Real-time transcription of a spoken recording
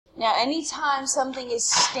Now, anytime something is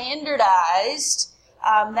standardized,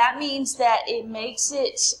 that means that it makes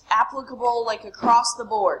it applicable like across the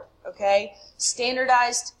board, okay?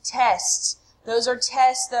 Standardized tests. Those are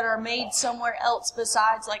tests that are made somewhere else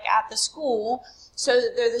besides like at the school so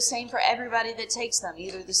that they're the same for everybody that takes them.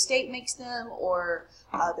 Either the state makes them or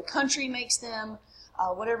the country makes them,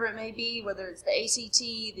 whatever it may be, whether it's the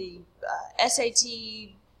ACT, the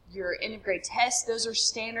SAT, your end of grade test, those are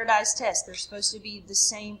standardized tests. They're supposed to be the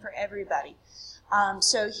same for everybody.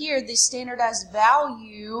 So here, the standardized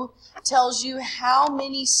value tells you how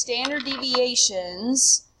many standard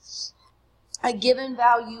deviations a given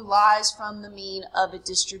value lies from the mean of a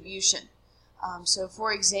distribution. So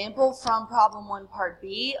for example, from problem 1 part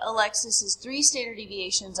B, Alexis is 3 standard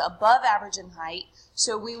deviations above average in height,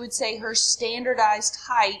 so we would say her standardized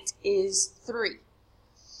height is 3.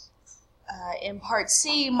 In part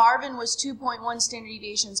C, Marvin was 2.1 standard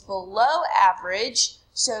deviations below average,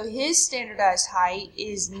 so his standardized height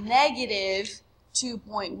is negative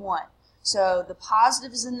 2.1. So the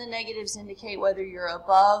positives and the negatives indicate whether you're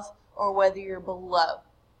above or whether you're below.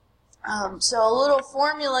 So a little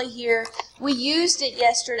formula here. We used it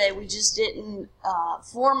yesterday, we just didn't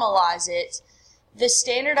formalize it. The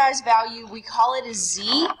standardized value, we call it a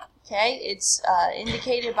Z. Okay, it's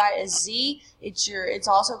indicated by a Z. It's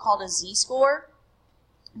also called a Z-score.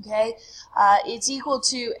 Okay, it's equal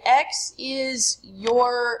to X is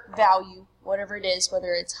your value, whatever it is,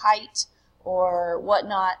 whether it's height or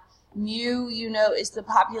whatnot. Mu, you know, is the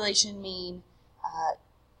population mean.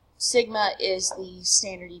 Sigma is the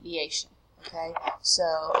standard deviation. Okay,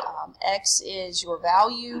 so X is your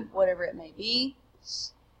value, whatever it may be.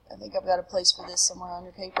 I think I've got a place for this somewhere on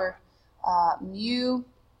your paper. Mu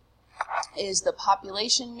is the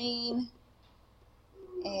population mean,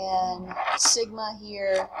 and sigma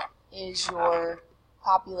here is your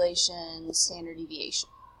population standard deviation.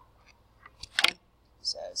 Okay?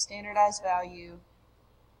 So standardized value,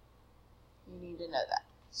 you need to know that.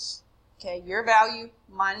 Okay, your value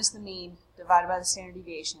minus the mean divided by the standard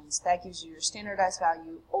deviations, that gives you your standardized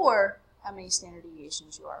value or how many standard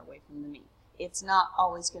deviations you are away from the mean. It's not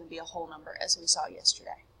always going to be a whole number as we saw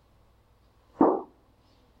yesterday.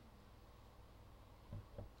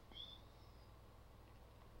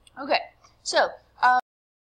 Okay, so